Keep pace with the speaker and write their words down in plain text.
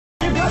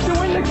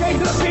communicate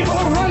to the people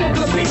who run it, to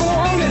the people who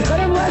own it, that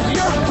unless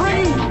you're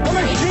free, the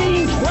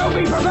machine will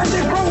be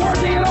prevented from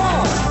working at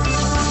all.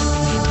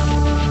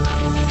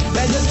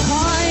 There's a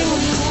time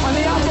when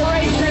the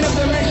operation of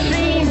the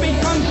machine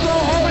becomes so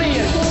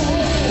odious,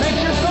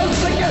 makes you so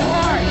sick at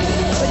heart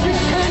that you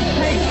can't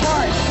take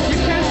part. You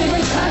can't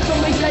even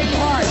passively take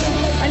part.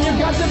 And you've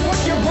got to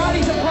put your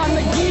bodies upon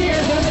the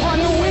gears and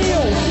upon the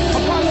wheels,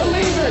 upon the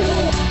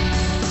levers.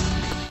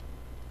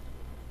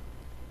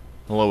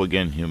 Hello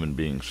again, human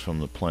beings from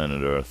the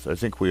planet Earth. I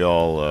think we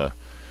all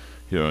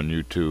here on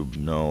YouTube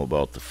know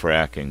about the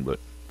fracking, but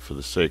for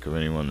the sake of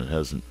anyone that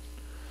hasn't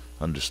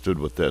understood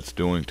what that's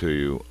doing to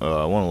you,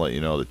 I want to let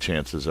you know the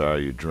chances are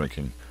you're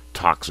drinking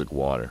toxic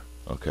water,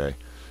 okay?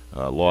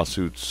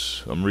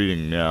 Lawsuits, I'm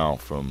reading now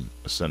from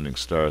Ascending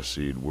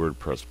Starseed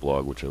WordPress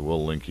blog, which I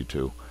will link you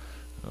to.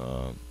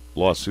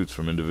 Lawsuits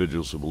from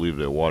individuals who believe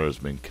their water has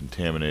been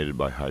contaminated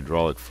by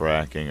hydraulic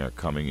fracking are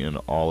coming in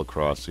all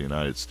across the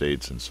United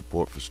States, and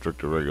support for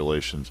stricter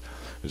regulations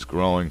is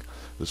growing.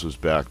 This was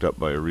backed up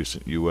by a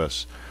recent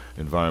U.S.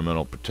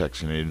 Environmental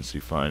Protection Agency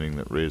finding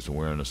that raised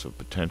awareness of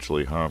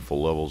potentially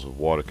harmful levels of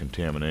water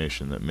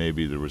contamination that may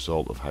be the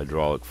result of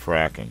hydraulic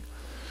fracking.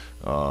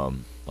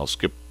 I'll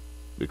skip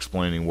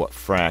explaining what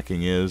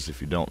fracking is. If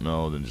you don't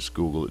know, then just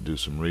Google it, do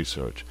some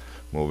research.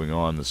 Moving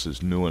on, this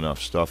is new enough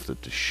stuff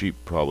that the sheep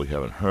probably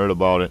haven't heard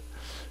about it.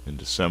 In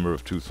December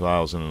of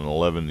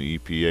 2011, the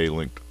EPA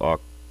linked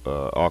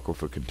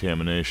aquifer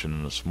contamination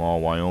in a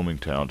small Wyoming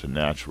town to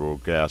natural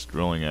gas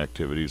drilling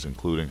activities,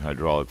 including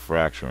hydraulic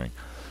fracturing.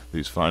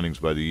 These findings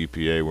by the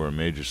EPA were a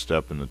major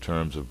step in the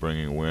terms of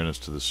bringing awareness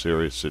to the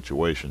serious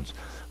situations.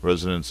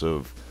 Residents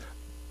of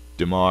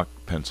Dimmock,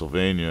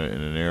 Pennsylvania,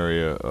 in an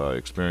area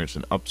experienced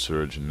an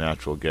upsurge in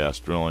natural gas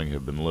drilling,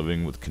 have been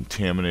living with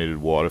contaminated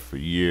water for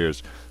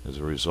years as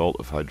a result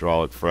of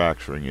hydraulic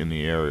fracturing in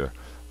the area.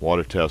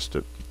 Water tests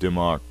at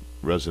Dimmock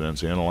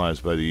residents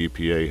analyzed by the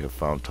EPA have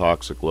found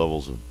toxic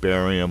levels of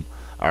barium,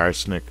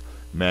 arsenic,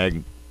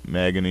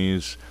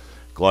 manganese,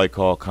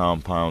 glycol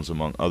compounds,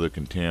 among other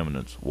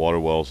contaminants. Water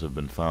wells have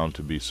been found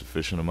to be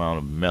sufficient amount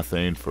of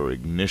methane for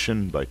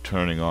ignition by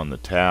turning on the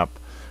tap.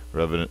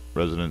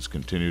 Residents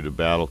continue to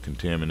battle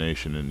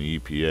contamination, and the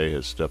EPA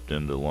has stepped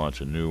in to launch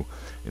a new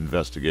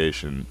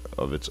investigation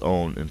of its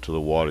own into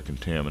the water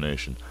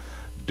contamination.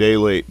 Day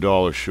late,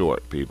 dollar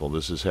short, people.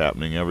 This is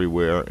happening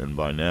everywhere, and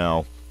by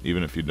now,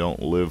 even if you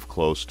don't live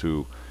close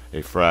to a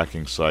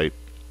fracking site,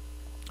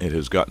 it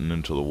has gotten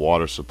into the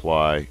water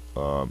supply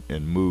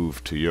and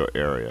moved to your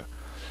area.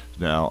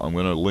 Now, I'm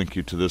going to link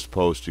you to this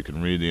post. You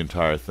can read the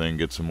entire thing,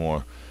 get some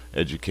more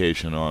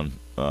education on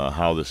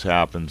how this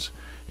happens.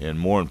 And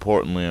more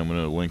importantly, I'm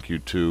going to link you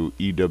to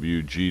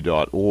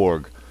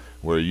ewg.org,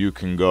 where you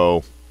can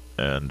go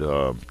and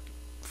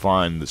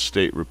find the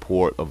state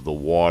report of the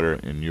water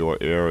in your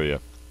area.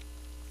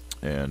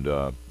 And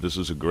this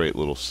is a great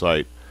little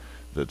site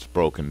that's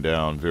broken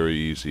down, very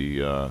easy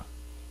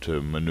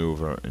to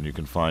maneuver, and you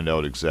can find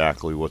out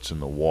exactly what's in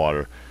the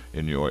water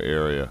in your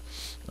area.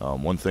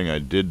 One thing I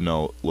did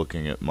note,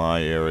 looking at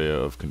my area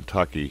of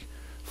Kentucky,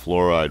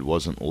 fluoride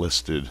wasn't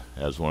listed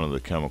as one of the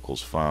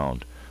chemicals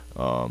found.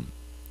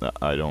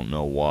 I don't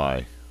know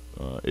why.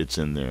 It's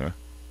in there.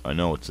 I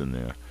know it's in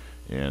there,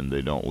 and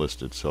they don't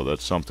list it, so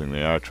that's something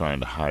they are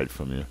trying to hide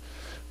from you.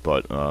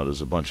 But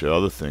there's a bunch of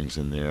other things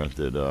in there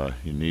that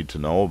you need to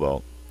know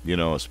about. You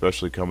know,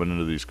 especially coming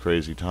into these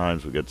crazy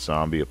times, we got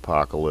zombie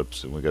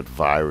apocalypse, and we got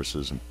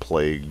viruses and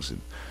plagues and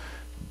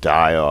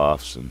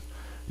die-offs, and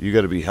you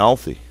got to be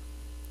healthy.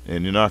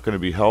 And you're not going to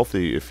be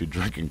healthy if you're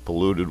drinking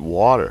polluted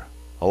water.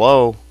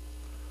 Hello?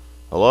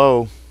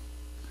 Hello?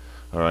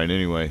 Alright,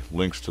 anyway,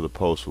 links to the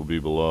post will be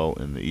below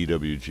in the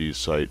EWG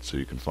site, so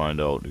you can find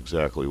out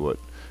exactly what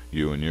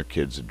you and your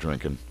kids are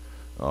drinking,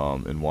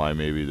 and why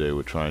maybe they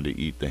were trying to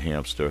eat the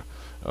hamster.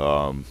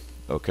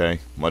 Okay,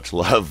 much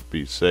love,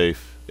 be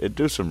safe,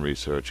 do some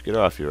research, get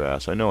off your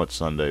ass. I know it's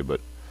Sunday,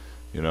 but,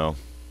 you know,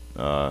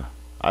 I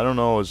don't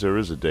know if there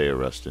is a day of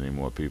rest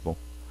anymore, people.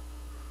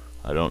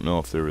 I don't know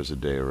if there is a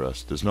day of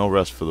rest. There's no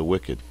rest for the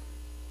wicked.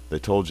 They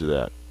told you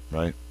that,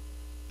 right?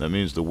 That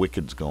means the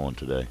wicked's going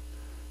today.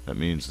 That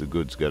means the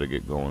good's got to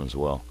get going as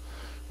well.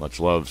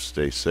 Much love,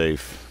 stay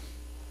safe.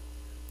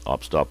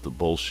 Stop the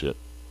bullshit.